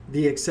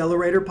The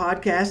Accelerator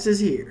Podcast is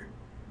here.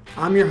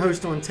 I'm your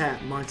host on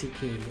tap, Monty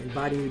King,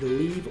 inviting you to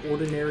leave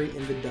ordinary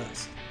in the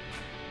dust.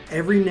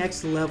 Every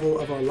next level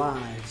of our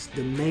lives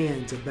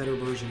demands a better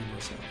version of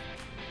ourselves.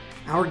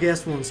 Our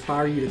guest will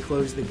inspire you to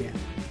close the gap.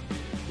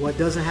 What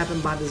doesn't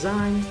happen by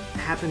design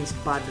happens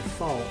by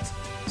default,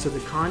 so the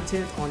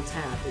content on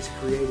tap is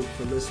created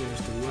for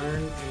listeners to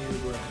learn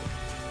and grow.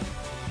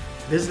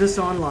 Visit us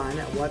online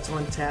at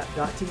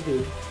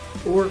whatsontap.tv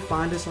or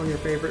find us on your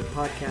favorite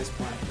podcast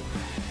platform.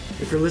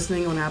 If you're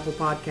listening on Apple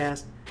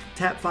Podcasts,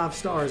 tap 5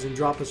 stars and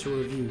drop us a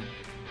review.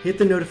 Hit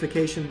the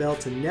notification bell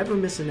to never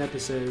miss an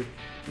episode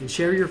and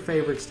share your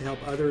favorites to help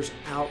others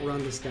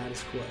outrun the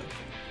status quo.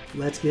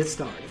 Let's get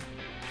started.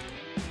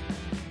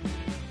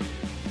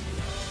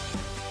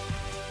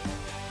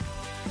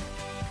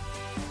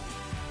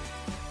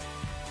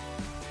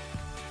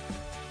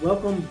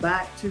 Welcome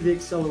back to the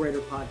Accelerator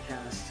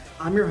Podcast.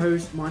 I'm your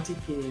host, Monty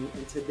King,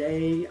 and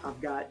today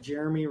I've got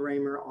Jeremy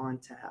Reymer on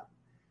tap.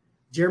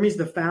 Jeremy's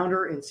the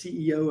founder and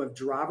CEO of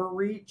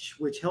DriverReach,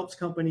 which helps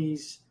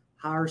companies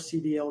hire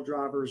CDL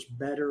drivers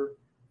better,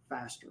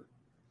 faster.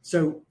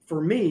 So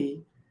for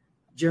me,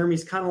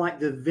 Jeremy's kind of like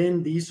the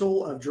Vin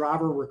Diesel of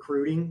driver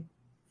recruiting,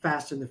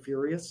 Fast and the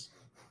Furious.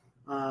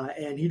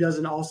 And he does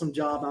an awesome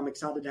job. I'm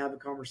excited to have a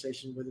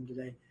conversation with him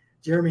today.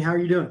 Jeremy, how are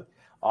you doing?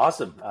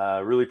 Awesome.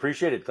 Really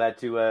appreciate it. Glad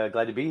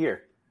to be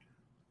here.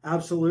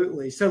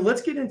 Absolutely. So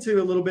let's get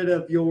into a little bit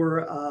of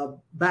your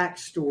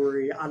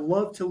backstory. I'd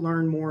love to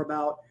learn more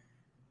about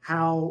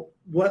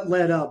what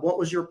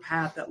was your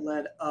path that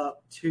led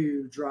up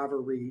to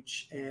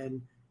DriverReach,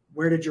 and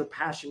where did your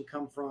passion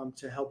come from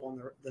to help on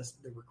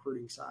the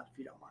recruiting side, if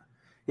you don't mind?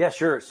 Yeah,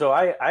 sure. So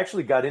I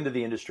actually got into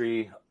the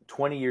industry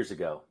 20 years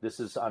ago.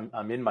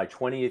 I'm in my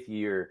 20th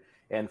year,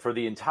 and for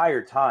the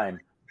entire time,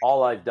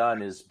 all I've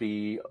done is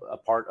be a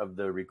part of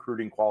the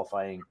recruiting,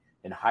 qualifying,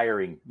 and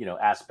hiring,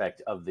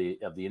 aspect of the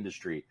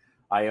industry.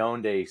 I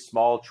owned a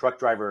small truck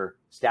driver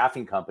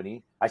staffing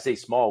company. I say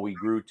small. We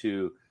grew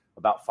to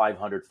about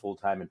 500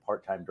 full-time and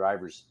part-time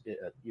drivers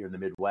here in the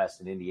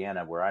Midwest in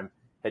Indiana, where I'm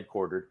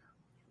headquartered.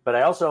 But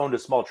I also owned a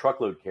small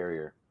truckload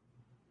carrier.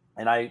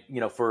 And I,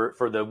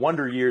 for the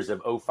wonder years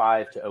of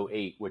 05 to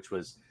 08, which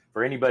was,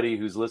 for anybody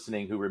who's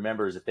listening who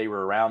remembers, if they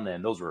were around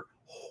then, those were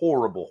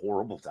horrible,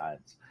 horrible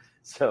times.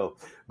 So,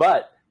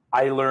 but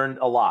I learned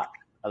a lot.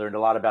 I learned a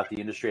lot about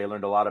the industry. I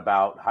learned a lot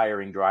about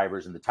hiring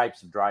drivers and the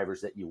types of drivers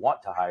that you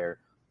want to hire.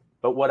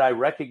 But what I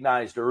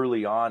recognized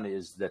early on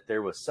is that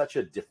there was such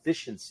a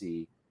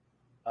deficiency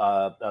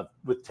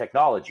with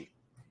technology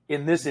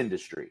in this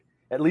industry,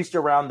 at least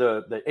around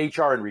the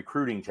HR and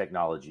recruiting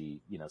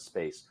technology,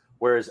 space.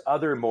 Whereas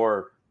other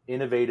more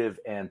innovative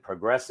and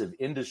progressive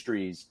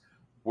industries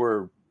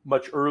were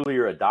much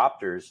earlier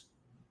adopters,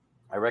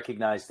 I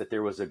recognized that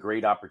there was a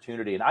great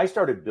opportunity. And I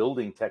started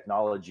building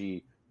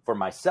technology for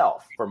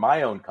myself, for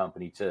my own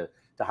company, to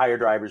hire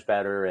drivers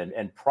better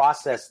and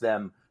process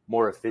them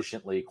more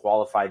efficiently,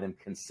 qualify them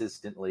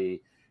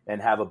consistently,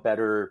 and have a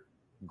better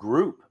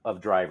group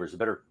of drivers, a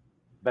better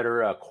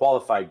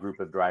qualified group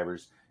of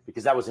drivers,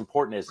 because that was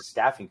important as a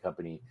staffing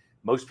company.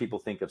 Most people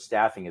think of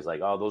staffing as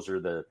like, oh, those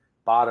are the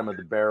bottom of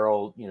the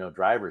barrel,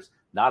 drivers.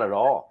 Not at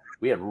all.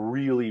 We had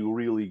really,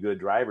 really good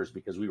drivers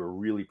because we were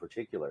really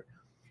particular.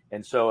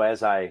 And so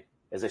as I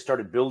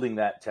started building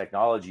that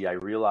technology, I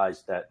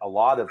realized that a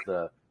lot of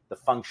the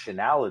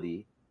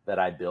functionality that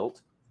I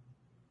built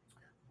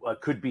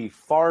could be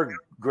far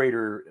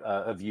greater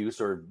of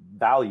use or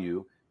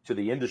value to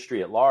the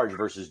industry at large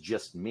versus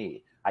just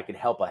me. I could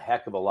help a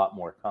heck of a lot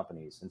more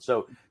companies. And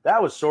so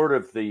that was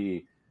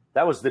the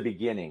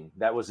beginning.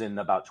 That was in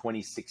about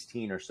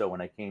 2016 or so when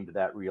I came to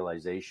that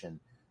realization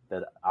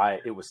that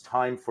it was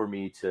time for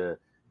me to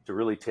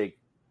really take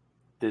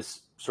this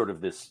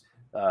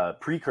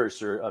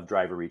precursor of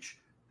DriverReach,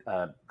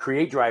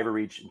 create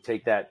DriverReach and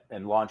take that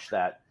and launch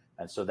that.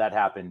 And so that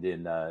happened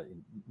in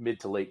mid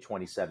to late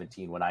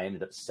 2017 when I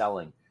ended up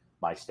selling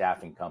my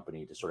staffing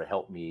company to sort of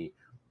help me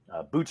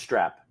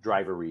bootstrap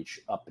DriverReach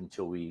up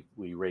until we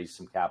raised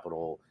some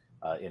capital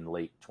in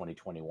late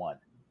 2021.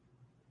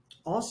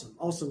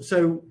 Awesome.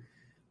 So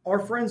our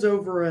friends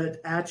over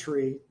at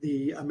ATRI,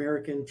 the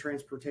American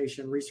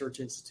Transportation Research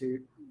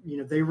Institute,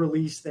 they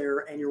release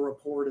their annual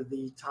report of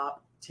the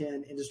top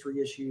 10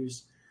 industry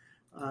issues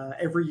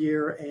every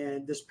year.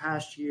 And this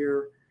past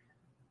year,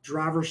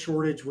 driver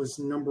shortage was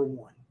number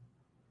one.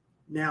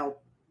 Now,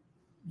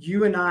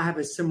 you and I have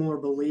a similar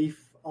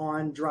belief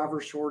on driver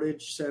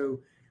shortage. So,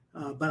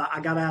 but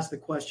I got to ask the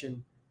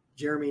question,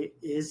 Jeremy,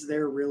 is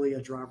there really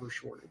a driver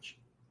shortage?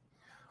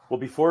 Well,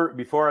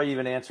 before I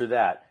even answer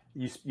that,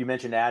 you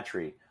mentioned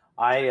ATRI.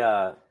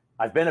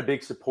 I've been a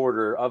big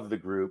supporter of the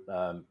group.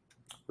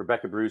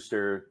 Rebecca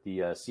Brewster,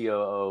 the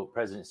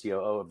president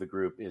COO of the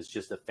group, is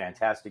just a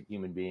fantastic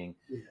human being,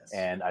 yes.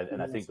 and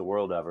I think the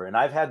world of her. And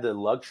I've had the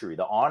luxury,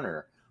 the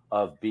honor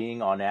of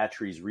being on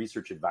ATRI's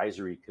research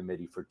advisory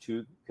committee for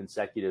 2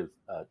 consecutive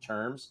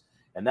terms,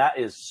 and that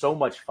is so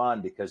much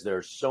fun because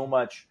there's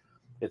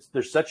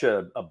such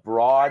a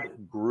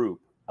broad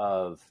group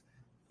of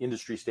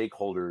industry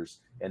stakeholders,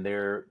 and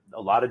there are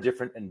a lot of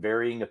different and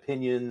varying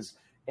opinions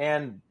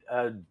and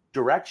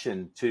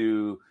direction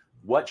to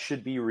what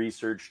should be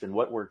researched and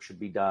what work should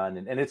be done.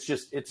 And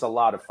it's a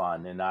lot of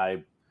fun. And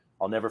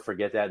I'll never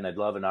forget that. And I'd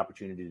love an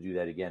opportunity to do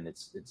that again.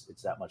 It's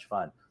that much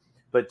fun.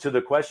 But to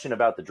the question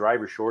about the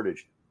driver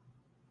shortage,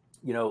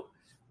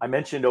 I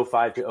mentioned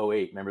 05 to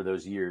 08. Remember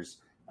those years?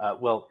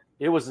 Well,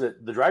 it was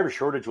the driver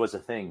shortage was a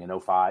thing in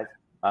 05.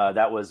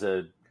 That was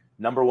a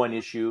number one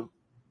issue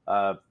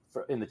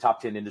in the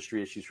top 10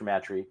 industry issues for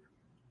Matry.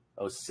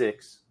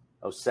 06,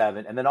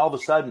 07. And then all of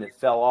a sudden it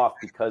fell off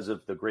because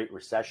of the Great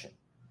Recession.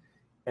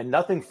 And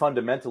nothing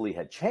fundamentally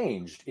had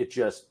changed. It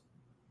just,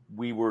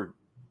 we were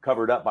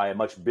covered up by a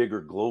much bigger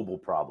global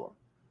problem,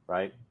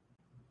 right?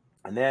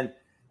 And then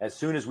as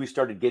soon as we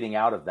started getting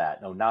out of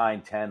that,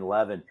 09, 10,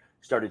 11,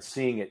 started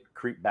seeing it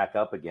creep back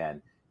up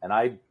again.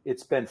 And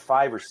it's been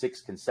 5 or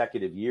 6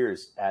 consecutive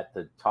years at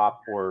the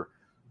top or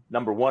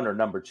number one or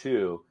number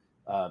two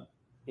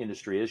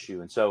industry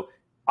issue. And so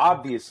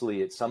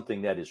obviously it's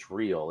something that is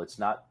real. It's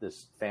not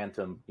this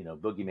phantom,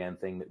 boogeyman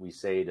thing that we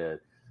say to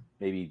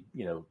maybe,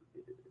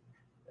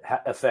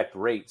 affect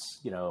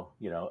rates,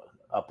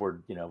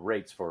 upward,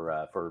 rates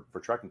for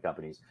trucking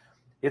companies.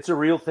 It's a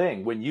real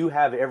thing. When you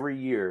have every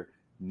year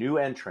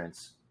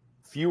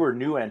fewer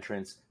new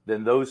entrants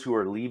than those who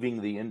are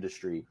leaving the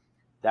industry,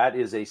 that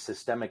is a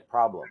systemic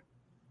problem.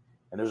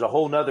 And there's a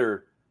whole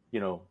nother,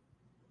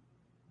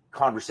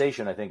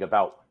 conversation, I think,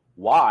 about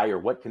why or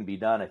what can be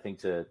done, I think,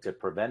 to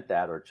prevent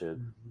that or to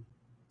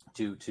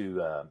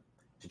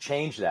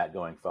change that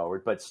going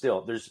forward. But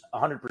still, there's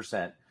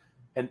 100%.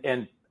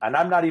 And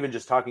I'm not even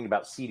just talking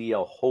about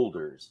CDL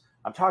holders.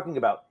 I'm talking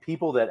about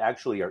people that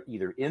actually are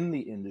either in the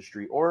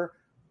industry or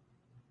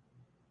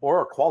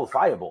are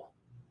qualifiable,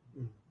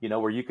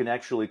 where you can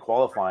actually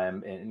qualify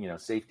them and,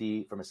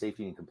 safety from a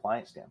safety and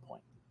compliance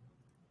standpoint.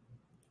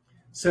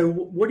 So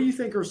what do you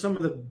think are some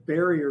of the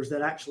barriers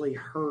that actually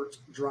hurt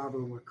driver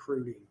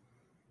recruiting?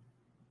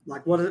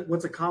 Like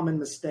what's a common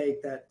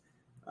mistake that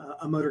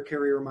a motor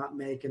carrier might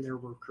make in their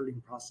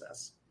recruiting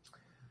process?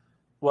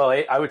 Well,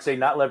 I would say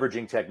not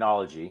leveraging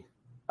technology.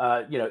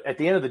 At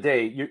the end of the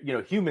day,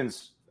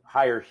 humans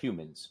hire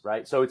humans,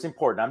 right? So it's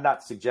important. I'm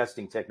not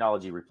suggesting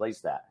technology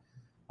replace that.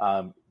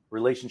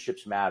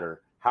 Relationships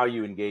matter. How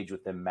you engage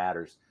with them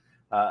matters.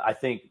 I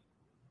think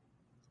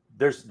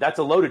that's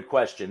a loaded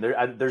question.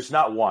 There's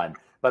not one,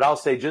 but I'll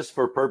say just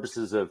for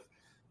purposes of,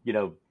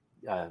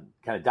 kind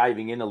of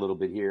diving in a little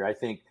bit here, I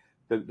think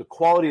the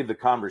quality of the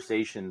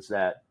conversations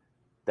that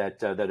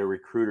a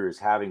recruiter is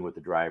having with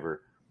the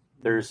driver,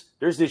 there's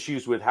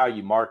issues with how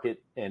you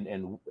market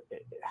and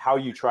how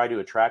you try to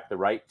attract the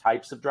right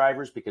types of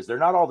drivers, because they're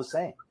not all the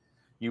same.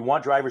 You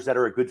want drivers that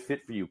are a good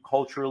fit for you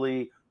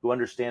culturally, who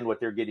understand what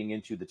they're getting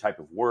into, the type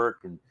of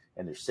work, and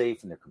they're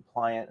safe and they're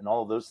compliant and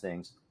all of those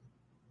things.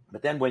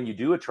 But then when you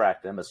do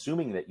attract them,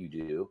 assuming that you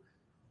do,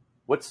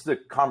 what's the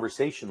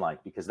conversation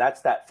like? Because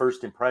that's that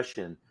first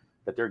impression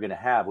that they're going to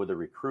have with a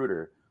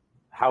recruiter.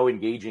 How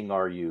engaging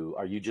are you?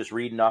 Are you just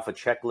reading off a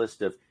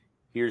checklist of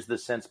here's the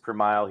cents per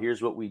mile,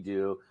 here's what we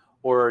do?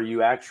 Or are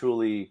you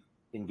actually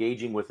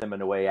engaging with them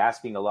in a way,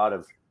 asking a lot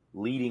of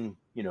leading,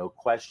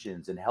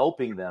 questions and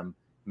helping them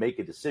make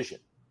a decision?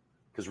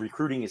 Because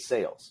recruiting is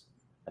sales.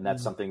 And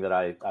that's something that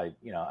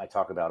I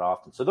talk about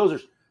often. So those are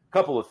a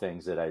couple of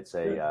things that I'd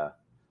say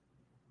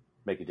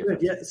make a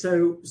difference. Yeah.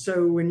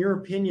 So in your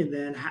opinion,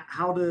 then,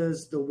 how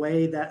does the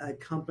way that a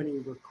company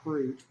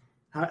recruit,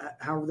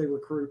 how they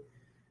recruit,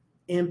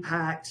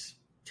 impact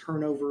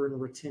turnover and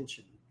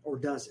retention, or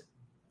does it,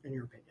 in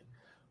your opinion?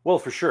 Well,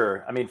 for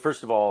sure. I mean,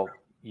 first of all,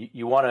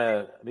 you want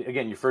to,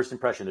 again, your first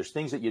impression, there's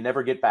things that you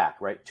never get back,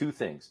 right? 2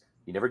 things.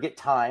 You never get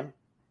time,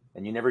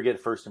 and you never get a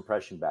first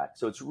impression back.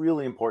 So it's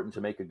really important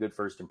to make a good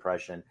first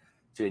impression,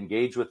 to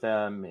engage with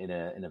them in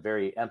a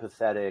very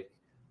empathetic,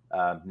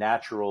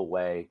 natural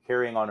way,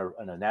 carrying on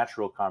a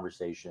natural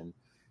conversation.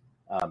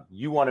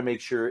 You want to make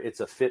sure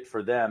it's a fit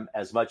for them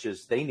as much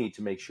as they need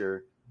to make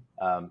sure,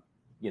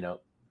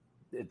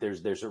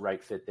 there's a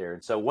right fit there.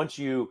 And so once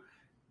you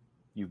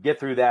get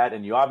through that,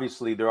 and you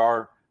obviously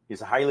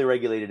it's a highly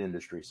regulated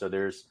industry, so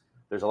there's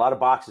a lot of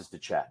boxes to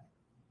check.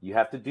 You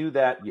have to do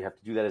that. You have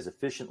to do that as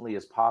efficiently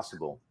as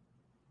possible.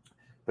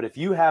 But if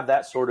you have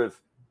that sort of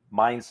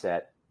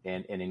mindset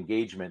and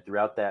engagement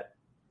throughout that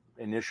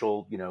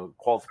initial,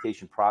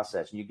 qualification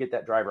process, and you get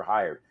that driver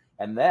hired,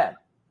 and then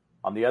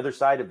on the other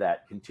side of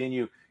that,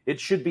 continue, it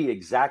should be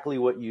exactly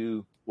what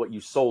you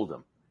sold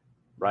them,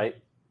 right?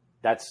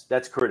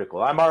 That's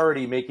critical. I'm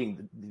already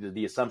making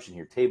the assumption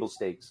here. Table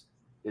stakes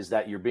is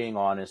that you're being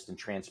honest and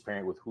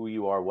transparent with who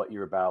you are, what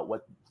you're about,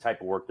 what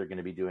type of work they're going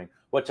to be doing,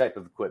 what type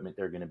of equipment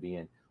they're going to be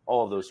in,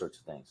 all of those sorts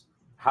of things,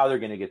 how they're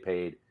going to get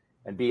paid,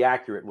 and be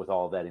accurate with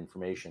all of that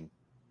information.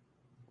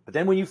 But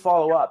then when you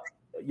follow up,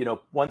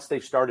 once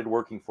they've started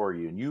working for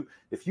you, and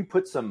if you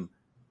put some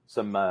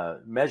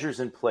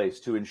measures in place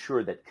to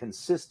ensure that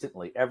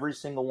consistently every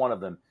single one of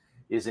them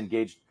is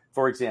engaged,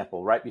 for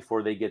example, right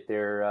before they get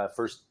their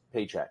first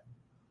paycheck,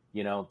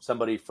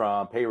 somebody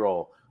from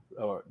payroll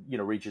or,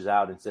 reaches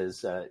out and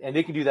says, and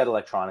they can do that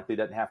electronically. It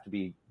doesn't have to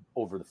be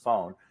over the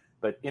phone,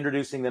 but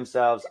introducing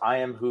themselves. I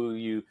am who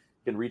you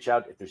can reach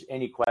out. If there's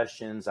any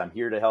questions, I'm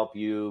here to help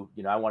you.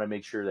 I want to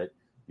make sure that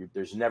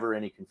there's never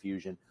any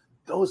confusion.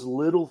 Those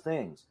little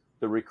things,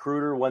 the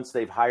recruiter, once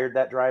they've hired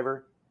that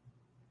driver,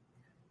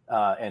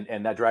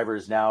 and that driver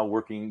is now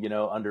working,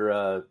 under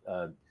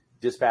a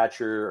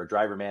dispatcher or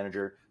driver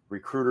manager,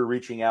 recruiter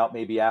reaching out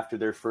maybe after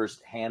their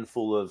first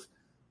handful of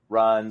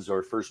runs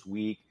or first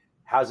week.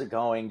 How's it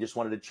going? Just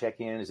wanted to check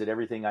in. Is it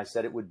everything I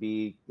said it would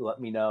be? Let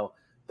me know.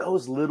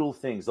 Those little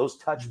things, those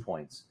touch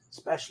points,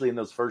 especially in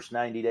those first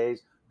 90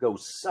 days, go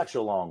such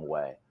a long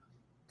way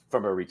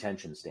from a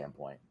retention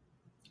standpoint.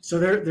 So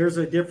there's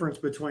a difference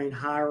between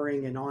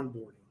hiring and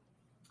onboarding,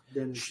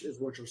 then is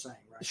what you're saying,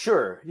 right?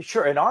 Sure.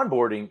 And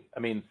onboarding,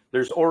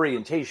 there's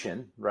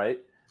orientation, right?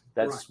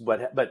 That's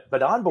right. But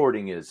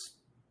onboarding is,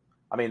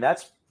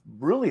 that's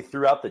really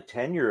throughout the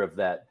tenure of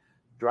that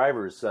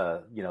driver's,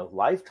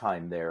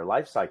 lifetime there,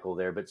 life cycle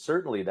there, but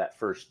certainly that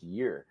first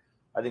year.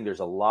 I think there's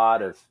a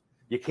lot of,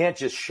 you can't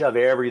just shove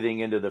everything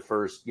into the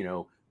first,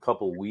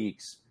 couple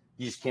weeks.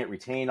 You just can't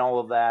retain all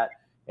of that.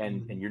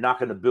 And you're not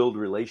going to build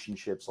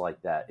relationships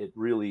like that. It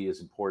really is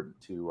important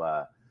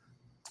to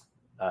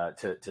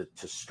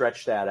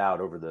stretch that out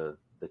over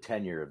the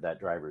tenure of that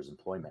driver's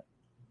employment.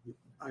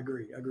 I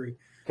agree.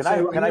 Can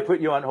I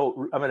put you on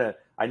hold?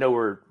 I know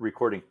we're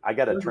recording. I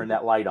got to turn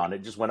that light on.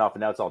 It just went off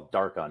and now it's all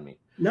dark on me.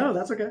 No,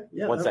 that's okay.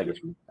 Yeah. One second.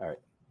 All right.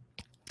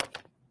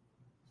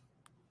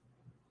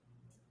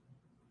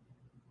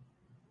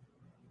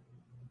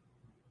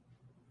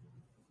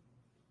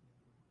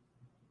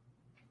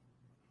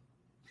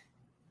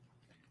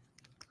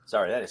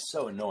 Sorry, that is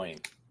so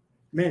annoying.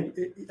 Man,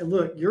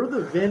 look, you're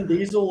the Vin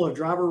Diesel of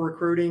driver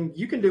recruiting.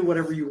 You can do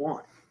whatever you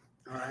want.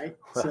 All right.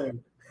 So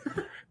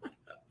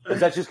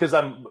is that just because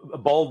I'm a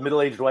bald,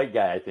 middle-aged white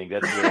guy? I think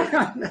that's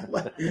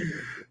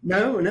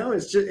no.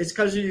 It's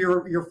because of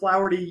your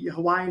flowery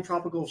Hawaiian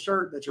tropical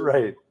shirt that you're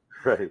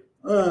right.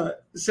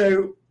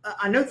 So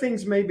I know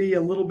things may be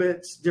a little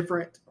bit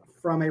different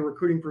from a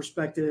recruiting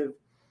perspective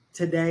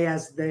today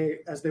as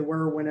they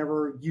were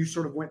whenever you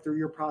sort of went through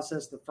your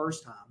process the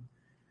first time.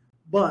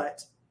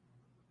 But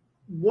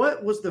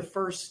what was the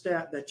first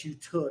step that you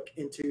took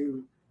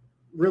into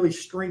really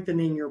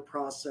strengthening your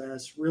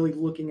process, really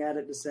looking at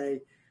it to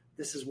say,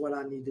 this is what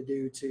I need to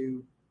do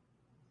to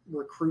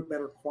recruit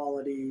better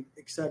quality,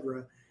 et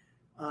cetera?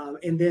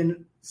 And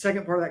then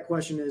second part of that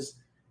question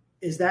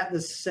is that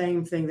the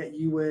same thing that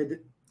you would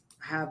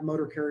have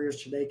motor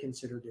carriers today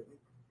consider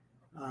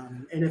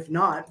doing? And if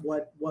not,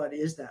 what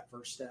is that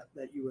first step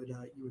that you would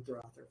throw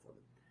out there for them?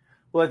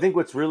 Well, I think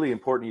what's really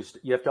important is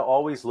you have to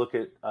always look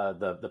at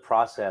the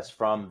process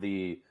from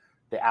the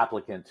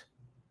applicant,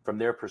 from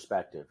their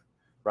perspective,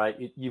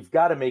 right? You've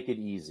got to make it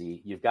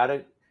easy. You've got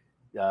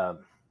to,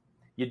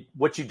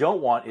 what you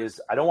don't want is,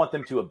 I don't want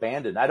them to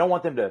abandon. I don't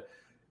want them to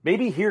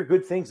maybe hear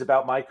good things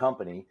about my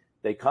company.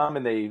 They come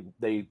and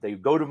they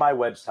go to my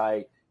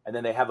website and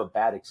then they have a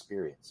bad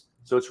experience.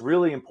 So it's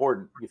really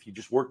important if you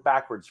just work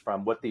backwards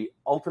from what the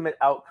ultimate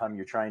outcome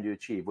you're trying to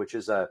achieve, which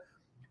is a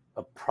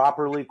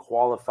properly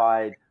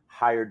qualified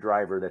hired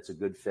driver that's a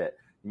good fit.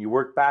 And you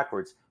work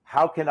backwards.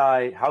 How can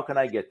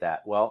I get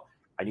that? Well,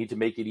 I need to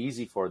make it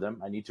easy for them.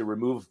 I need to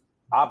remove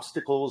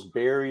obstacles,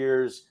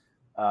 barriers,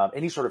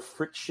 any sort of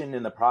friction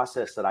in the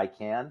process that I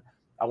can.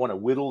 I want to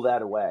whittle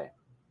that away.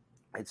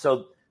 And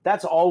so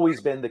that's always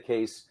been the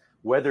case,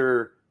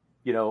 whether,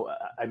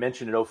 I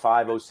mentioned in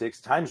 05, 06,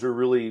 times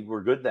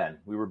were good then.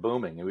 We were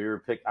booming and we were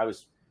picked.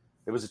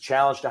 It was a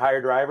challenge to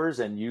hire drivers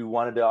and you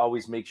wanted to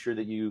always make sure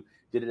that you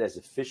did it as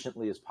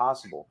efficiently as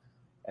possible.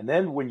 And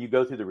then when you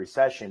go through the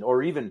recession,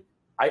 or even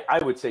I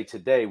would say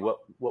today, what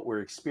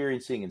we're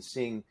experiencing and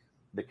seeing,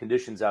 the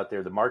conditions out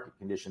there, the market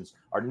conditions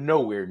are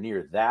nowhere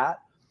near that,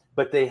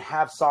 but they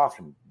have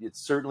softened. It's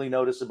certainly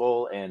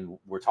noticeable, and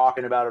we're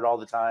talking about it all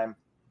the time.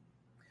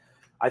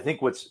 I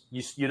think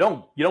you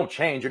don't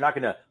change. You're not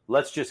going to,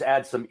 let's just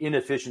add some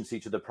inefficiency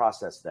to the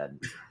process then.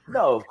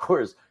 No, of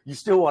course, you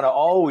still want to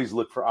always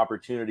look for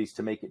opportunities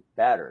to make it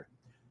better.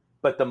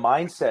 But the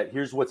mindset,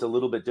 here's what's a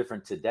little bit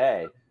different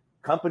today.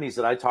 Companies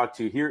that I talk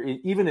to here,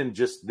 even in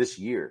just this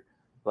year,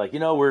 like,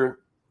 we're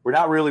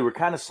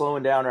kind of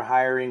slowing down our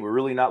hiring. We're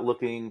really not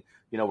looking,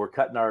 we're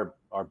cutting our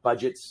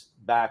budgets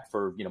back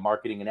for,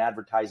 marketing and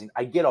advertising.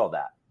 I get all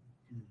that.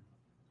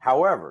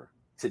 However,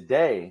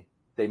 today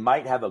they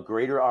might have a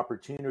greater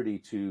opportunity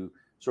to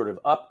sort of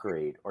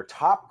upgrade or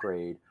top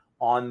grade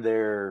on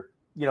their,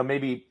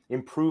 maybe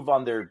improve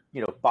on their,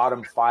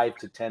 bottom 5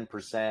 to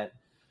 10%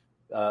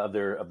 of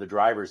the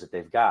drivers that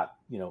they've got.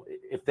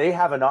 If they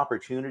have an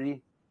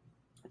opportunity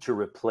to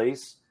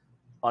replace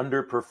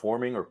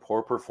underperforming or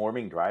poor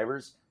performing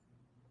drivers,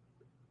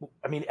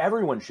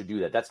 everyone should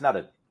do that. That's not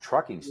a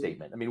trucking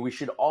statement. We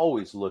should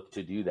always look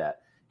to do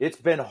that. It's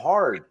been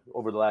hard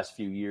over the last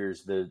few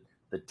years. The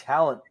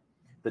talent,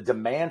 the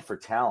demand for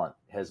talent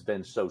has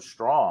been so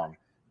strong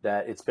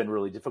that it's been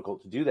really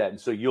difficult to do that.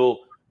 And so you'll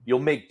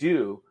make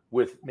do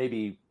with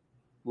maybe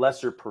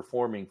lesser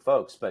performing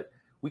folks, but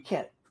we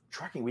can't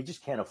trucking, we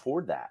just can't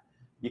afford that.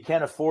 You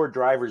can't afford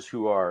drivers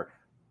who are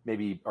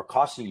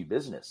costing you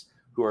business,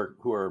 who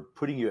are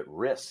putting you at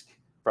risk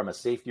from a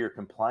safety or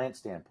compliance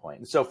standpoint.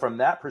 And so from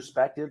that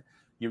perspective,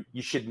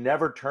 you should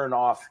never turn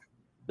off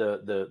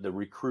the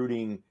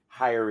recruiting,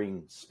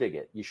 hiring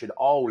spigot. You should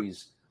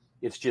always,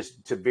 it's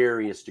just to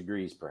various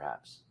degrees,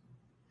 perhaps.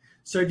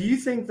 So do you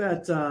think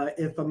that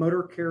if a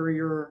motor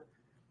carrier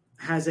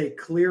has a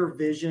clear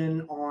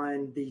vision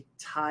on the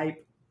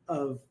type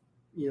of,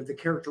 the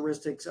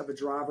characteristics of a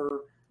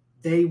driver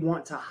they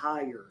want to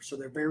hire, so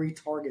they're very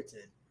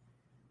targeted,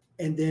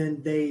 and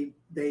then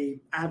they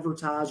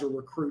advertise or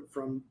recruit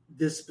from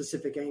this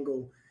specific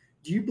angle,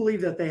 do you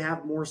believe that they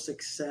have more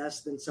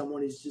success than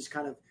someone who's just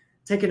kind of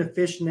taking a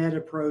fishnet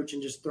approach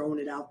and just throwing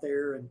it out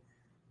there and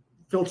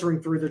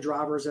filtering through the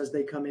drivers as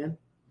they come in?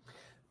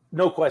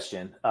 No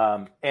question.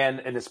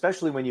 And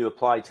especially when you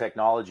apply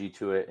technology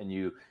to it and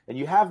you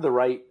have the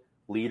right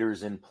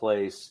leaders in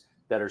place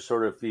that are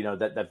sort of,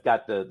 that they've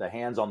got the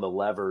hands on the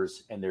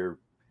levers and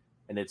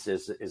it's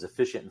as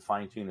efficient and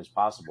fine-tuned as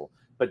possible.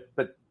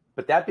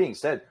 But that being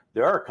said,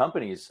 there are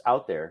companies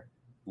out there,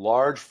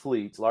 large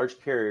fleets, large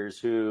carriers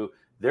who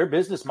their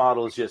business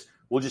model is just,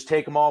 we'll just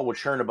take them all, we'll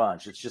churn a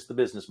bunch. It's just the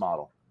business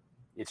model.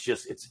 It's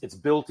just, it's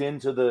built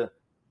into the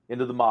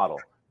model.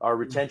 Our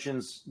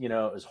retention's,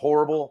 is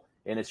horrible.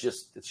 And it's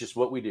just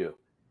what we do.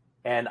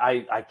 And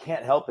I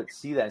can't help but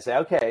see that and say,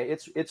 okay,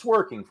 it's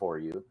working for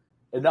you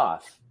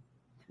enough,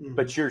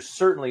 but you're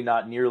certainly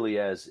not nearly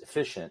as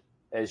efficient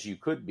as you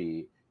could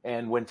be.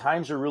 And when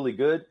times are really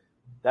good,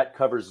 that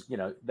covers,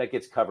 that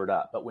gets covered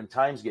up. But when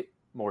times get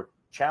more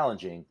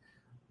challenging,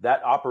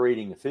 that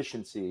operating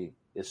efficiency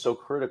is so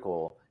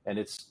critical. And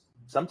it's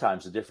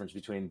sometimes the difference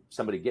between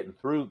somebody getting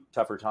through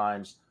tougher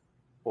times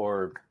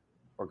or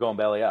going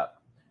belly up.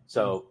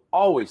 So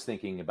always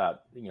thinking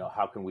about,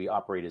 how can we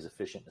operate as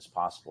efficient as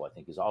possible, I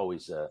think is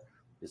always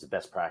is the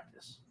best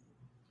practice.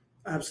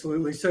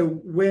 Absolutely. So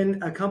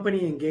when a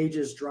company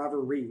engages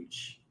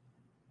DriverReach,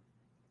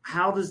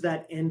 how does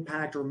that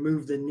impact or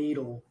move the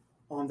needle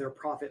on their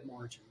profit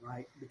margin,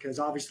 right? Because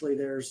obviously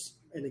there's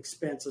an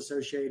expense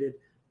associated.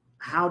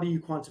 How do you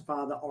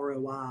quantify the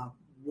ROI?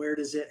 Where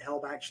does it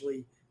help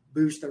actually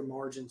boost their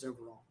margins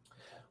overall?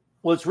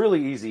 Well, it's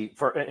really easy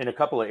in a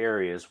couple of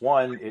areas.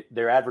 One,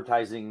 their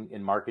advertising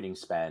and marketing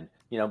spend.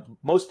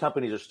 Most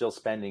companies are still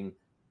spending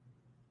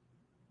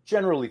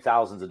generally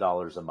thousands of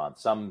dollars a month,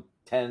 some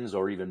tens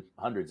or even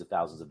hundreds of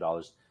thousands of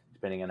dollars,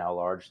 depending on how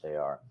large they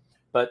are.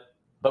 But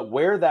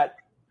where that,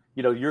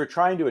 you're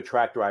trying to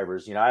attract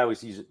drivers, I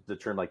always use the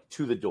term like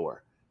to the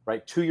door,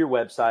 right? To your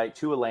website,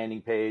 to a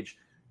landing page,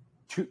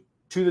 to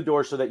the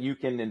door so that you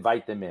can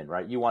invite them in,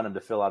 right? You want them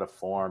to fill out a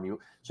form.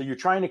 So you're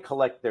trying to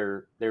collect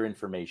their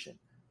information.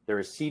 They're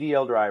a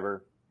CDL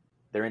driver.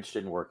 They're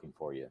interested in working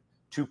for you.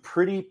 Two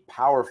pretty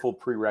powerful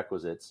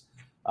prerequisites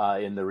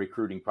in the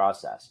recruiting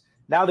process.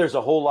 Now there's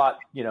a whole lot,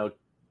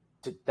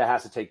 that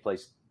has to take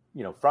place,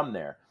 from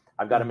there.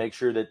 I've got to make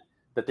sure that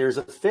there's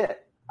a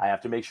fit. I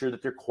have to make sure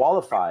that they're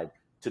qualified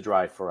to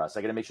drive for us.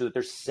 I got to make sure that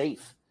they're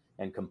safe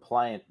and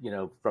compliant,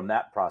 from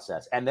that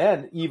process. And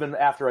then even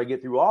after I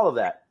get through all of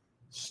that,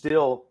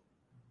 still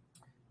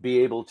be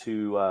able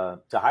to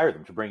hire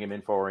them, to bring them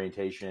in for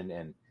orientation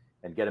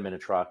and get them in a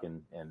truck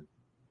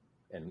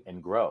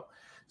and grow.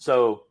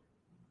 So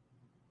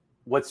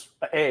what's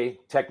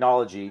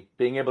technology,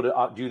 being able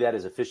to do that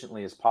as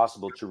efficiently as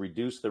possible to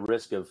reduce the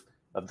risk of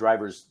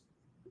drivers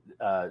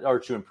or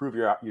to improve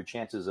your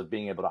chances of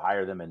being able to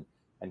hire them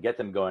and get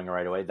them going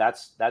right away.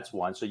 That's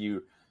one. So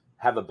you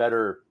have a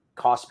better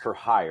cost per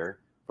hire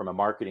from a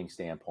marketing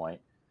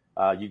standpoint.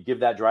 You give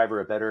that driver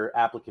a better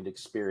applicant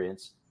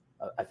experience.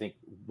 I think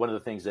one of the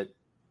things that,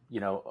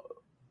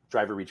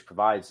 DriverReach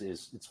provides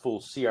is its full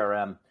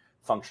CRM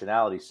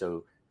functionality.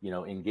 So,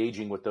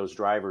 engaging with those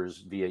drivers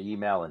via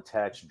email and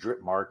text,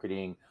 drip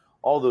marketing,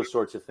 all those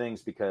sorts of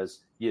things, because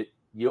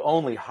you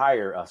only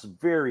hire a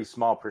very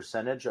small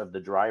percentage of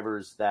the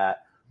drivers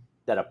that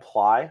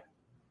apply,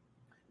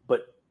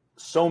 but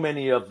so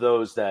many of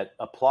those that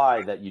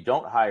apply that you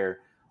don't hire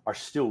are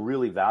still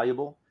really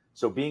valuable.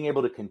 So being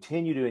able to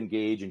continue to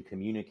engage and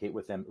communicate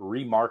with them,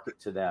 remarket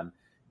to them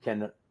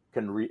can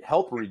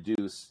help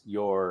reduce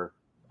your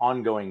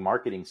ongoing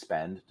marketing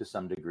spend to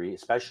some degree,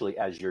 especially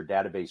as your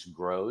database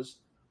grows.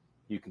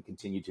 You can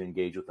continue to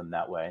engage with them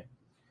that way.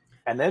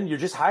 And then you're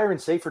just hiring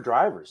safer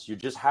drivers. You're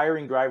just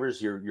hiring drivers.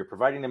 You're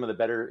providing them with a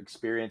better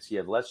experience. You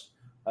have less,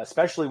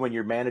 especially when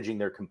you're managing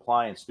their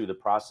compliance through the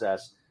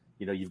process.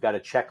 You've got a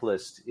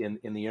checklist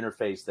in the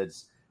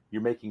interface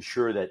you're making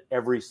sure that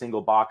every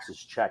single box is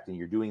checked, and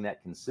you're doing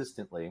that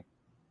consistently.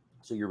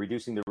 So you're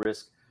reducing the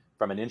risk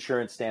from an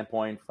insurance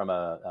standpoint, from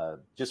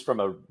just from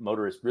a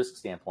motorist risk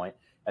standpoint,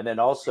 and then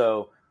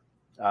also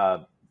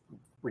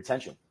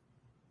retention.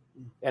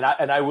 And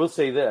I will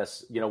say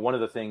this, one of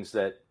the things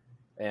that,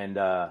 and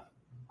I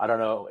don't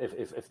know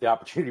if the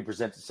opportunity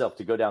presents itself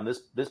to go down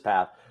this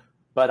path,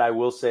 but I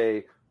will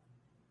say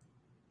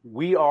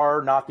we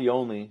are not the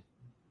only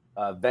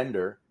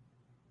vendor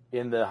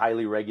in the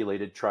highly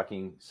regulated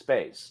trucking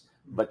space,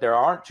 but there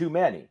aren't too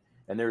many.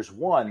 and there's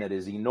one that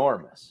is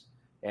enormous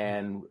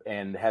and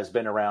has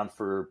been around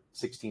for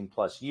 16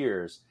 plus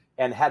years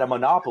and had a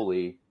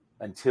monopoly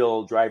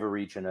until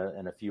DriverReach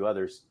and a few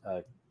others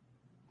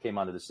came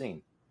onto the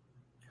scene.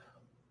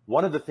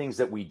 One of the things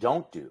that we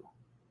don't do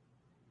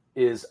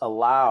is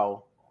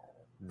allow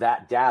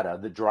that data,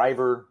 the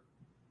driver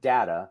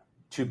data,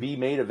 to be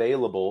made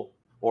available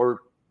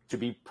or to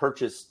be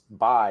purchased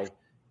by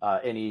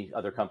any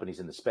other companies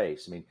in the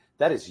space. I mean,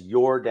 that is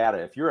your data.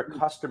 If you're a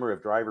customer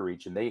of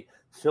DriverReach and they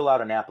fill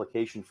out an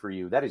application for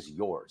you, that is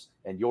yours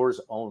and yours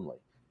only.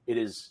 It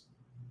is,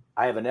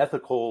 I have an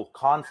ethical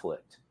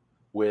conflict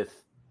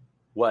with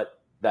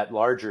what that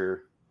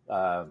larger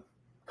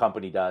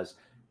company does,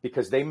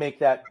 because they make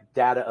that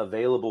data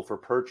available for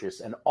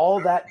purchase. And all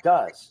that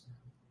does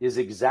is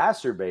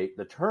exacerbate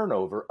the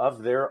turnover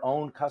of their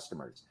own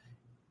customers.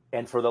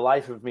 And for the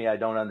life of me, I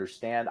don't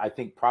understand. I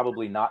think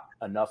probably not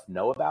enough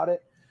know about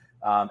it.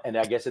 And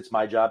I guess it's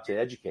my job to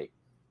educate.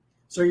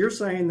 So you're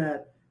saying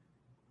that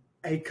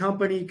a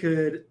company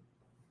could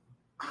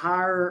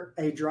hire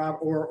a driver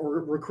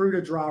or recruit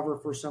a driver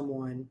for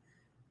someone,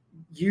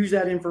 use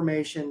that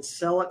information,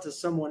 sell it to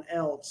someone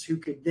else who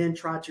could then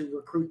try to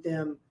recruit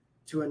them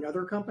to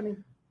another company?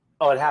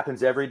 Oh, it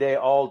happens every day,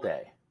 all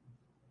day.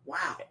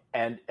 Wow.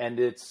 And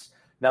it's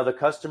now the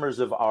customers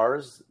of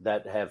ours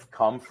that have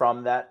come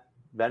from that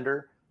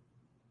vendor,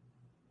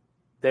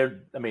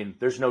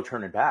 there's no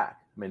turning back.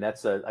 I mean,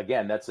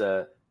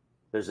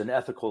 there's an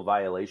ethical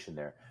violation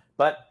there,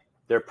 but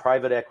they're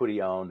private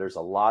equity owned. There's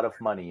a lot of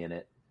money in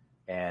it.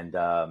 And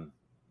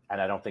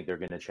I don't think they're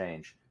going to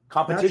change.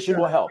 Competition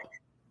will help.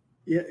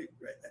 Yeah,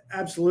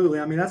 absolutely.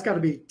 I mean, that's got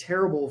to be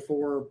terrible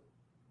for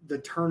the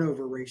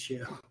turnover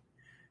ratio.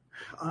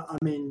 I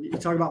mean, you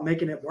talk about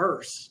making it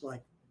worse.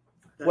 Like,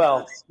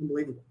 that's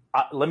unbelievable.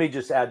 Let me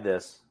just add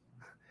this,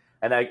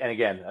 and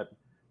again,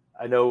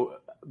 I know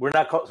we're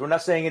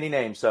not saying any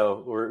names,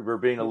 so we're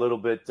being a little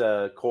bit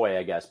coy,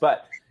 I guess.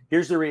 But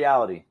here's the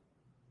reality: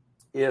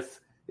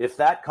 if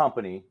that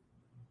company,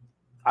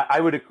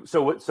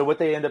 so what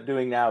they end up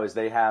doing now is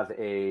they have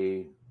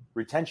a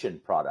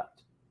retention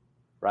product,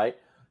 right?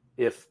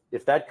 If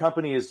that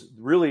company is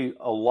really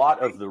a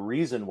lot of the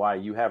reason why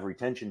you have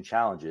retention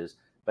challenges,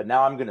 but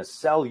now I'm going to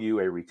sell you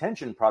a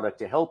retention product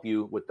to help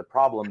you with the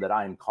problem that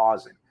I'm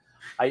causing.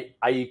 I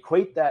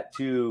equate that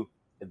to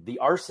the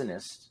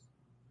arsonist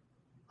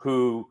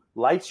who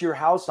lights your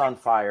house on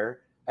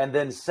fire and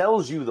then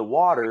sells you the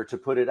water to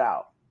put it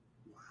out.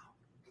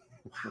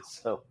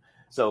 Wow.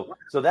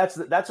 So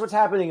that's what's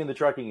happening in the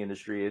trucking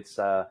industry. It's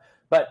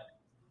but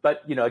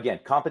again,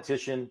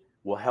 competition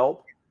will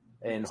help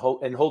and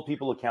hold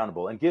people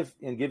accountable and give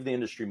the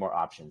industry more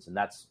options, and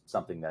that's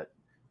something that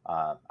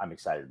I'm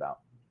excited about.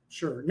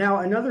 Sure. Now,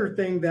 another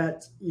thing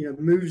that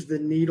moves the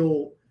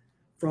needle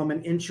from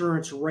an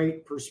insurance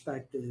rate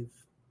perspective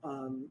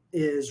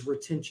is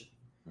retention,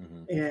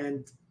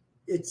 and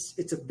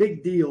it's a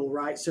big deal,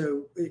 right?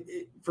 So,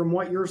 from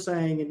what you're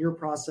saying in your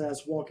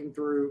process, walking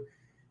through,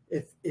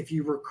 if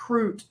you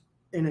recruit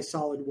in a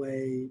solid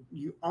way,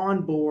 you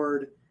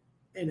onboard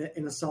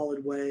in a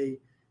solid way,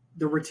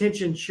 the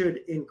retention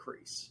should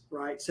increase,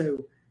 right?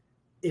 So,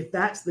 if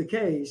that's the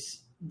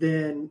case,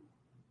 then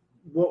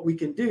what we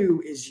can do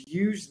is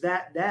use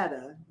that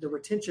data, the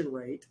retention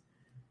rate,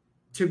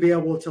 to be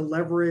able to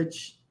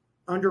leverage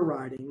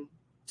underwriting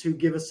to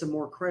give us some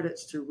more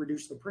credits to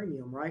reduce the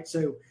premium, right?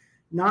 So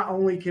not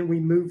only can we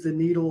move the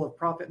needle of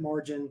profit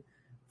margin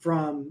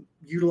from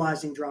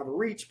utilizing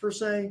DriverReach per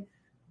se,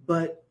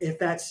 but if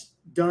that's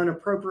done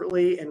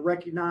appropriately and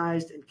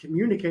recognized and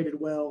communicated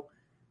well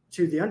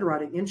to the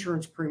underwriting,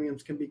 insurance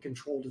premiums can be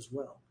controlled as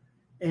well.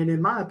 And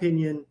in my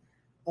opinion,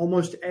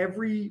 almost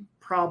every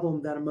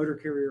problem that a motor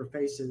carrier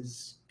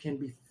faces can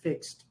be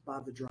fixed by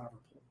the driver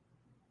pool.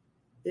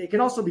 It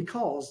can also be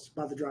caused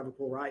by the driver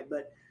pool, right?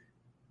 But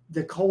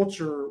the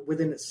culture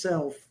within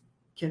itself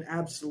can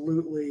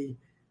absolutely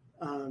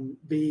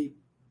be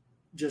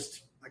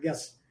just, I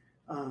guess,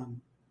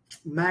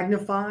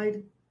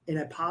 magnified in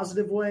a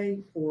positive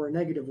way or a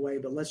negative way,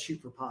 but let's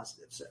shoot for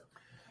positive. So,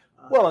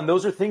 and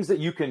those are things that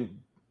you can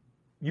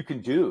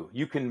do.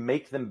 You can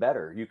make them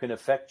better. You can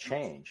affect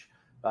change.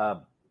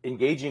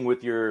 Engaging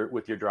with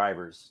your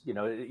drivers,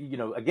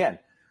 again,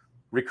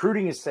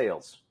 recruiting is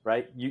sales,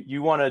 right?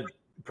 You want to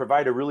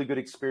provide a really good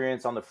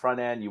experience on the front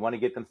end. You want to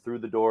get them through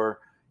the door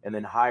and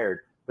then hired,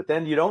 but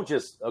then you don't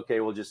just,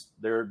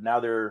 they're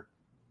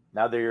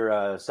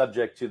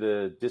subject to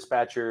the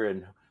dispatcher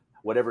and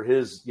whatever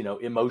his,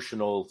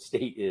 emotional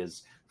state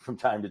is from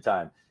time to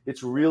time.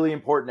 It's really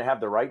important to have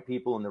the right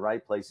people in the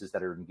right places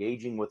that are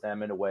engaging with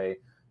them in a way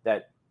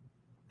that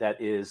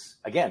is,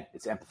 again,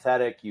 it's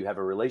empathetic. You have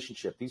a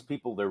relationship. These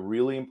people, they're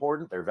really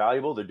important. They're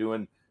valuable. They're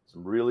doing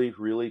some really,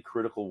 really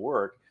critical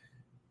work.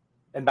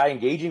 And by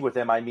engaging with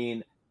them, I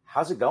mean,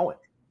 how's it going?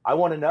 I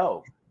want to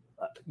know.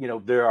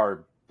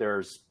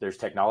 There's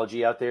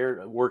technology out there.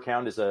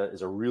 Workhound is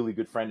a really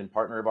good friend and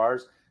partner of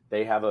ours.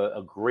 They have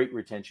a great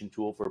retention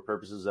tool for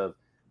purposes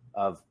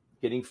of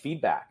getting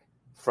feedback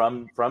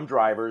from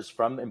drivers,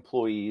 from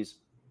employees.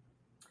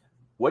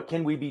 What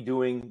can we be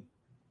doing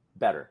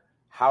better?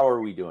 How are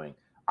we doing?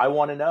 I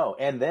want to know.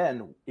 And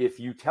then if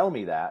you tell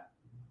me that,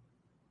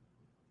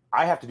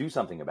 I have to do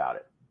something about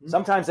it.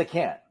 Sometimes I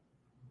can't,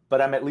 but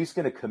I'm at least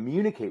going to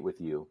communicate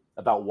with you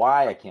about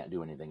why I can't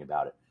do anything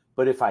about it.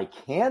 But if I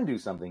can do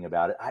something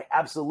about it, I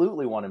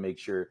absolutely want to make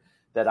sure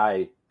that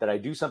I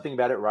do something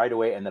about it right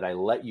away and that I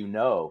let you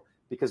know,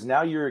 because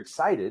now you're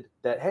excited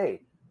that,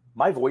 hey,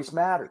 my voice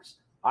matters.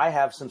 I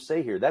have some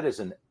say here. That is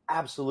an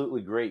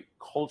absolutely great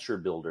culture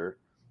builder.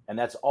 And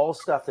that's all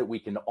stuff that we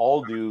can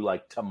all do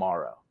like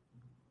tomorrow.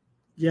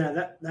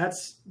 Yeah,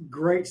 that's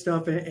great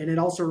stuff. And it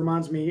also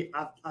reminds me,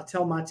 I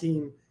tell my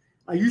team,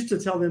 I used to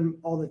tell them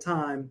all the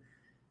time,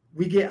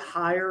 we get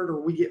hired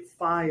or we get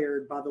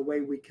fired by the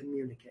way we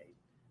communicate.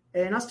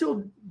 And I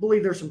still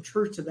believe there's some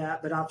truth to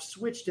that, but I've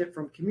switched it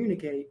from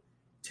communicate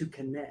to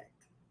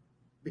connect,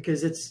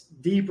 because it's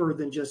deeper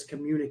than just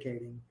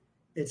communicating.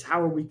 It's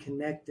how are we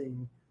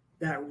connecting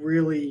that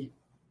really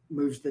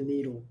moves the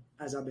needle,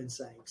 as I've been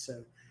saying.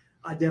 So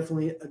I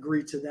definitely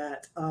agree to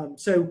that.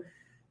 So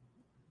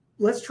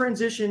let's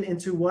transition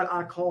into what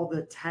I call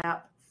the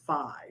TAP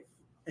 5.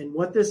 And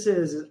what this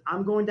is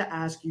I'm going to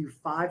ask you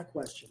 5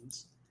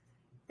 questions.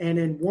 And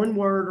in one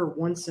word or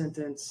one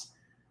sentence,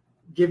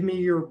 give me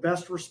your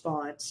best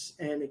response.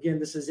 And again,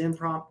 this is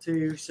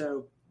impromptu,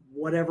 so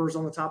whatever's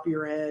on the top of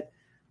your head,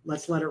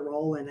 let's let it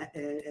roll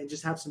and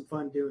just have some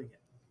fun doing it.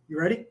 You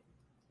ready?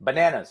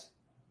 Bananas.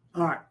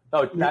 All right.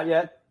 Oh, not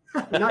yet?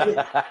 Not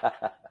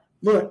yet.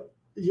 Look,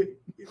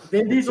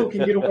 Vin Diesel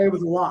can get away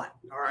with a lot,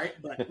 all right?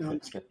 But no, I'm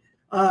just kidding.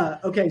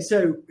 Okay,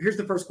 so here's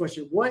the first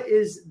question. What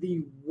is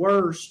the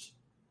worst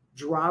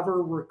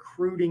driver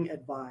recruiting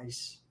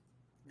advice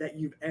that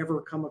you've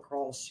ever come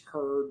across,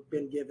 heard,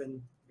 been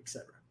given,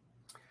 etc.?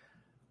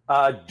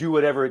 Do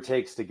whatever it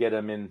takes to get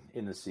them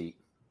in the seat.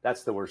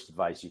 That's the worst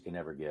advice you can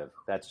ever give.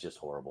 That's just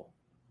horrible.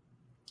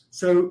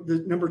 So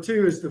the number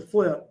 2 is the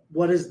flip.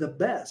 What is the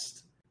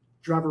best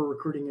driver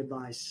recruiting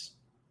advice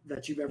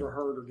that you've ever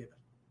heard or given?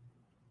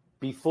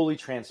 Be fully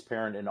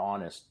transparent and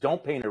honest.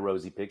 Don't paint a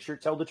rosy picture.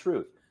 Tell the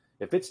truth.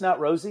 If it's not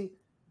rosy,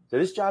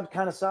 then this job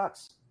kind of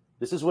sucks.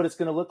 This is what it's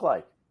going to look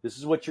like. This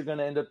is what you're going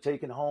to end up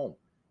taking home.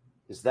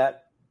 Is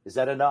that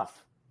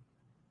enough?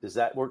 Does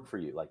that work for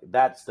you? Like,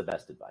 that's the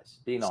best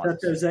advice. Being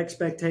honest. Set those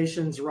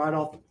expectations right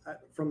off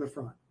from the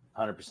front.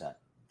 100%.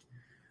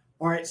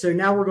 All right, so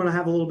now we're going to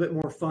have a little bit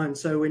more fun.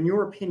 So in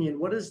your opinion,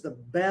 what is the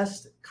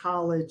best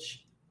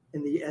college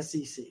in the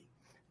SEC?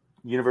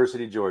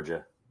 University of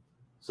Georgia.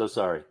 So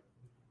sorry.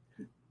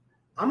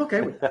 I'm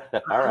okay with that.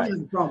 All right. I don't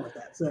have a problem with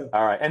that. So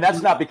all right, and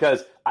that's not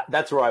because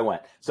that's where I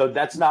went. So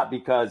that's not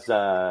because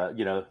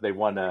they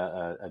won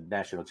a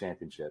national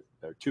championship.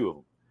 There are 2 of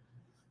them.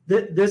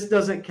 This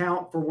doesn't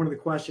count for one of the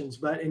questions,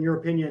 but in your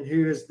opinion,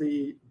 who is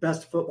the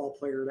best football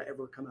player to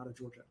ever come out of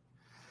Georgia?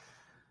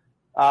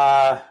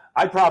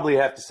 I'd probably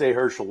have to say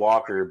Herschel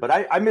Walker, but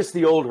I miss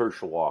the old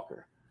Herschel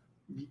Walker.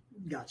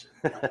 Gotcha.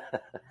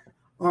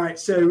 All right,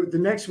 so the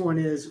next one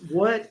is,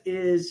 what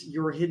is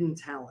your hidden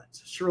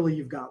talent? Surely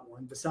you've got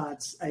one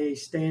besides a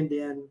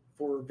stand-in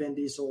for Vin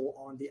Diesel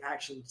on the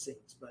action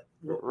scenes. But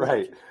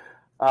right.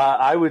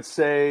 I would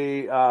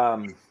say,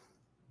 I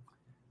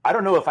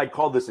don't know if I'd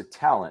call this a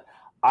talent.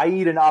 I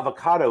eat an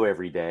avocado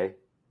every day,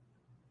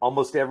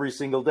 almost every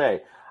single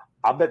day.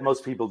 I bet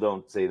most people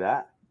don't say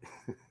that.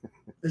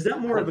 Is that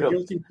more of a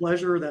guilty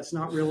pleasure that's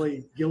not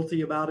really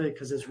guilty about it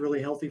because it's really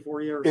healthy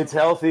for you? Or it's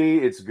healthy.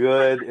 It's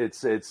good.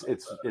 It's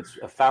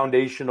a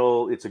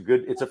foundational. It's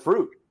a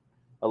fruit,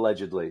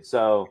 allegedly.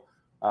 So,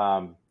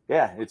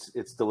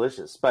 it's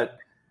delicious. But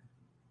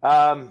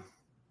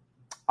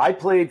I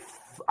played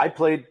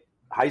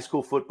high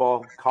school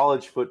football,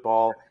 college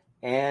football,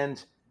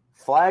 and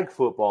flag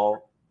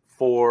football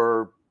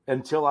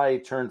until I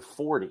turned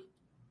 40.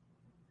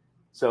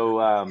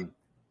 So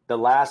the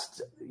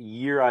last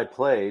year I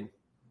played,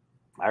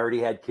 I already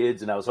had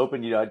kids, and I was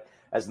hoping,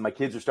 as my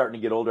kids were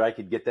starting to get older, I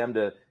could get them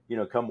to,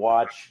 come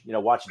watch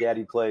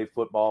daddy play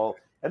football.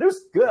 And it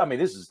was good. I mean,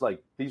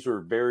 these were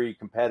very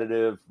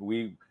competitive.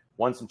 We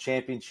won some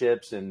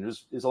championships, and it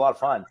was a lot of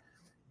fun.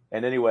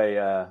 And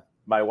anyway,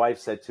 my wife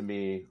said to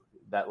me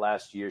that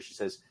last year, she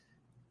says,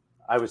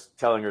 I was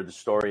telling her the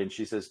story, and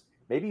she says,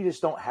 maybe you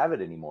just don't have it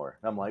anymore.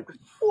 And I'm like,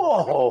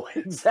 whoa,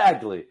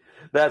 exactly.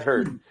 That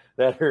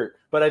hurt.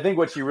 But I think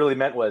what she really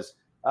meant was,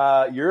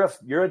 you're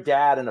a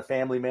dad and a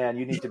family man.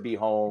 You need to be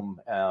home,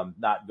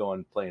 not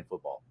going playing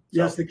football.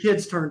 So, yes, the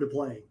kids' turn to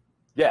play.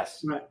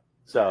 Yes. Right.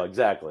 So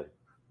exactly.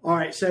 All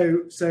right.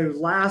 So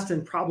last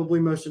and probably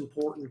most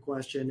important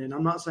question, and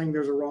I'm not saying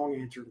there's a wrong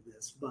answer to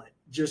this, but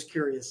just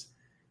curious.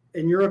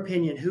 In your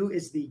opinion, who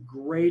is the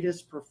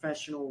greatest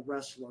professional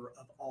wrestler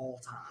of all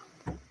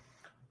time?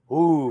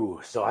 Ooh,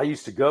 so I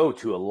used to go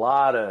to a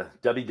lot of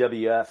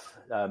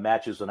WWF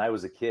matches when I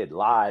was a kid,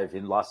 live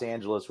in Los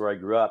Angeles, where I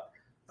grew up.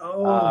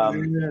 Oh,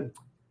 man.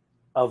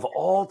 Of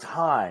all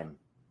time,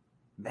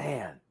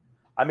 man.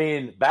 I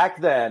mean, back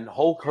then,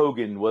 Hulk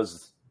Hogan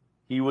was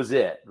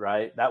it,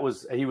 right?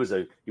 He was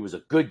a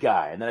good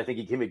guy, and then I think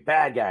he became a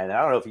bad guy, and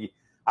I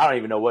don't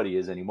even know what he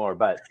is anymore.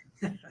 But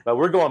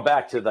we're going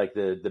back to like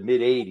the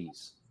mid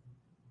 '80s.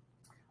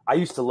 I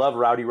used to love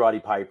Rowdy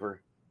Roddy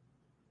Piper.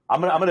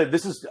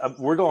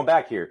 We're going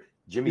back here.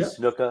 Jimmy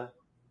Snuka.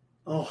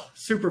 Oh,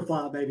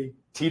 Superfly, baby.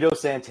 Tito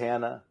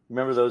Santana.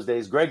 Remember those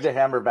days? Greg the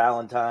Hammer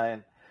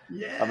Valentine.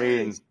 Yes. I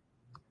mean,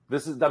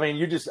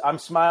 I'm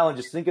smiling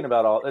just thinking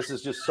about all this.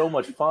 Is just so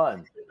much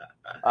fun.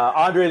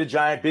 Andre the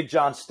Giant, Big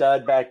John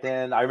Studd back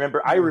then. I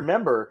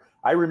remember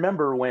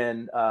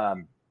when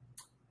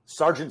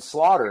Sergeant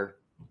Slaughter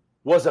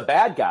was a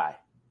bad guy,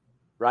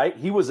 right?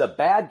 He was a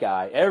bad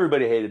guy.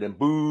 Everybody hated him.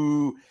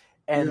 Boo.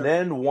 And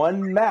then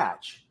one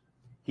match,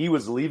 he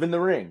was leaving the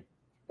ring,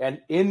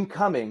 and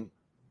incoming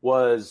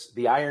was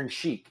the Iron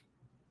Sheik.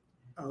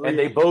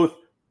 They both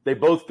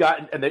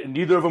got, and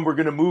neither of them were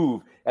going to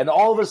move. And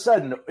all of a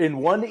sudden, in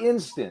one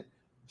instant,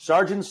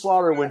 Sergeant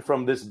Slaughter went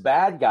from this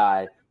bad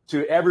guy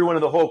to everyone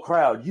in the whole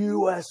crowd,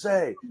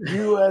 USA,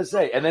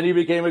 USA. And then he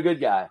became a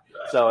good guy.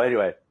 So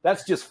anyway,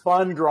 that's just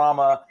fun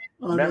drama,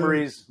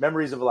 memories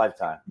of a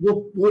lifetime.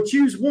 We'll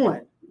choose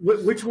one.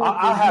 Which one?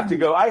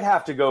 I'd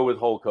have to go with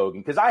Hulk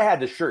Hogan, because I had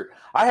the shirt.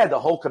 I had the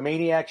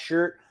Hulkamaniac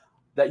shirt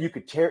that you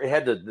could tear. It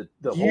had the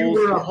You holes.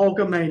 were a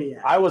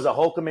Hulkamaniac. I was a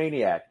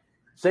Hulkamaniac.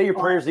 Say your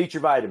prayers, eat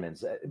your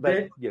vitamins.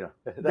 But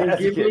then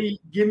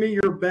give me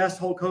your best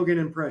Hulk Hogan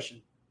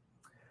impression.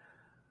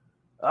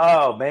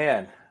 Oh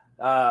man,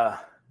 that's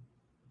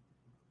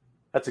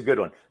a good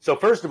one. So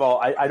first of all,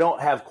 I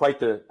don't have quite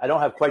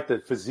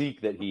the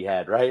physique that he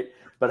had, right?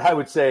 But I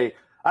would say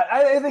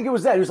I think it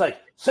was that. He was like,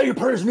 "Say your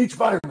prayers and eat your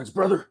vitamins,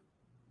 brother."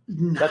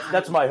 Nice.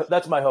 That's my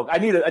Hulk. I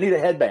need a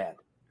headband.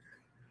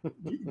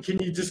 Can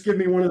you just give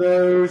me one of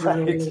those?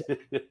 Right.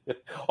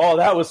 Oh,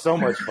 that was so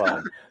much fun.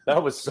 Awesome.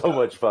 That was so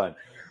much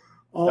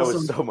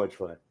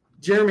fun.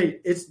 Jeremy,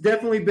 it's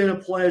definitely been a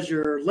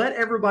pleasure. Let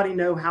everybody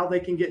know how they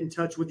can get in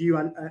touch with you.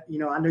 I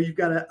know you've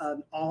got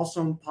an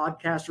awesome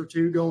podcast or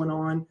two going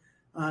on.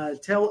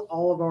 Tell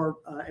all of our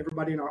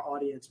everybody in our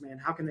audience, man,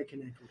 how can they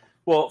connect with you?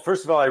 Well,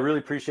 first of all, I really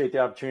appreciate the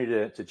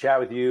opportunity to chat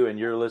with you and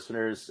your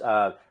listeners.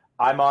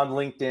 I'm on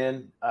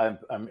LinkedIn.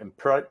 I'm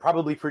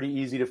probably pretty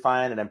easy to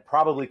find, and I'm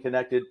probably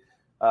connected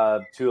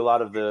to a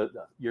lot of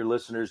your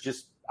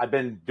listeners. I've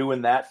been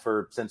doing that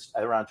since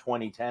around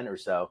 2010 or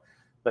so,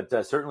 but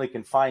certainly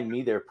can find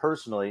me there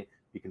personally.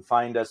 You can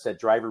find us at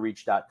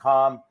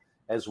DriverReach.com,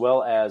 as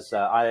well as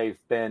I've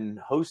been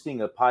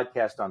hosting a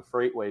podcast on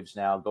FreightWaves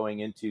now,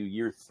 going into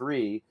year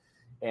 3,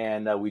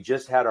 and we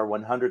just had our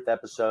 100th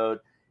episode,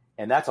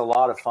 and that's a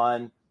lot of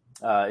fun.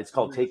 It's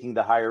called Taking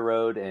the Higher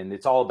Road, and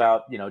it's all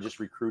about, just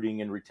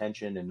recruiting and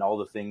retention and all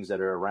the things that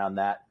are around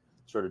that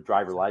sort of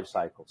driver life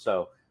cycle.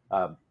 So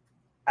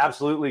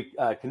absolutely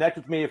connect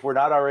with me if we're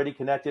not already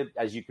connected.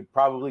 As you could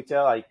probably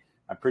tell, I'm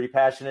pretty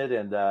passionate,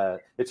 and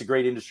it's a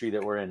great industry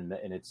that we're in,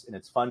 and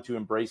it's fun to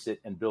embrace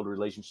it and build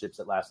relationships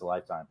that last a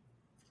lifetime.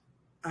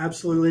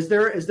 Absolutely.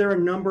 Is there a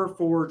number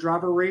for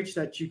DriverReach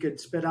that you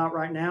could spit out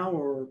right now,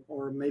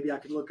 or maybe I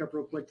could look up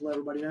real quick to let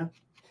everybody know?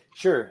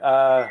 Sure.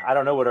 I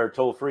don't know what our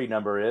toll-free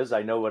number is.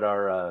 I know what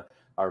our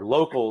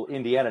local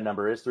Indiana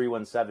number is,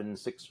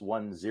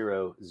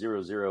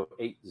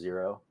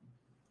 317-610-0080.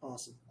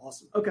 Awesome.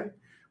 Okay.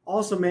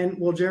 Awesome, man.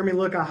 Well, Jeremy,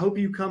 look, I hope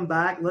you come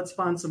back. Let's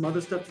find some other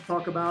stuff to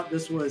talk about.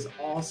 This was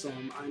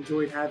awesome. I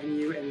enjoyed having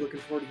you and looking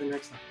forward to the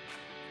next time.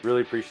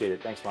 Really appreciate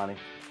it. Thanks, Monty.